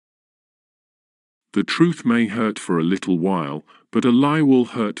The truth may hurt for a little while, but a lie will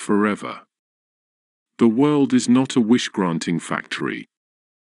hurt forever. The world is not a wish-granting factory.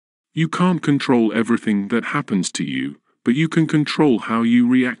 You can't control everything that happens to you, but you can control how you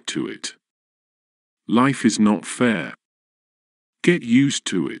react to it. Life is not fair. Get used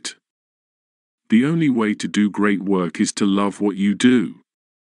to it. The only way to do great work is to love what you do.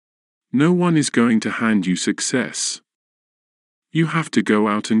 No one is going to hand you success. You have to go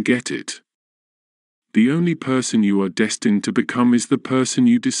out and get it. The only person you are destined to become is the person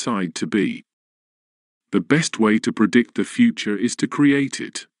you decide to be. The best way to predict the future is to create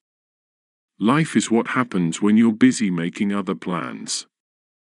it. Life is what happens when you're busy making other plans.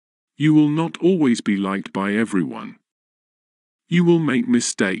 You will not always be liked by everyone. You will make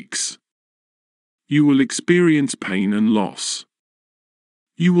mistakes. You will experience pain and loss.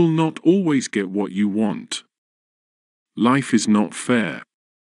 You will not always get what you want. Life is not fair.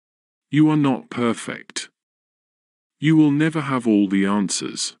 You are not perfect. You will never have all the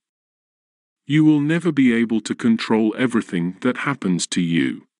answers. You will never be able to control everything that happens to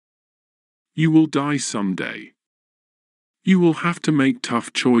you. You will die someday. You will have to make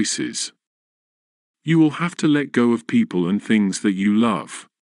tough choices. You will have to let go of people and things that you love.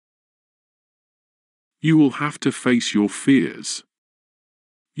 You will have to face your fears.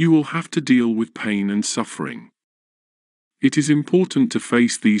 You will have to deal with pain and suffering. It is important to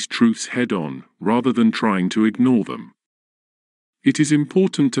face these truths head-on, rather than trying to ignore them. It is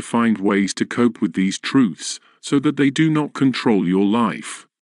important to find ways to cope with these truths, so that they do not control your life.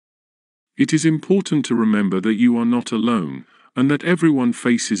 It is important to remember that you are not alone, and that everyone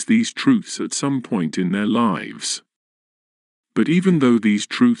faces these truths at some point in their lives. But even though these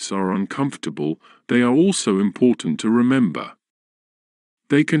truths are uncomfortable, they are also important to remember.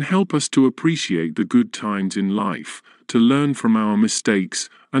 They can help us to appreciate the good times in life, to learn from our mistakes,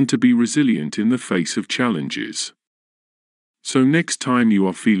 and to be resilient in the face of challenges. So next time you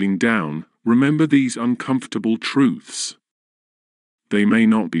are feeling down, remember these uncomfortable truths. They may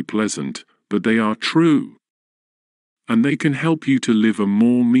not be pleasant, but they are true. And they can help you to live a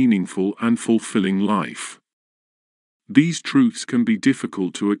more meaningful and fulfilling life. These truths can be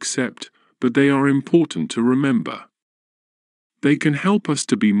difficult to accept, but they are important to remember. They can help us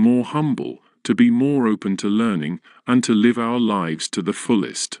to be more humble, to be more open to learning, and to live our lives to the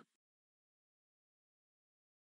fullest.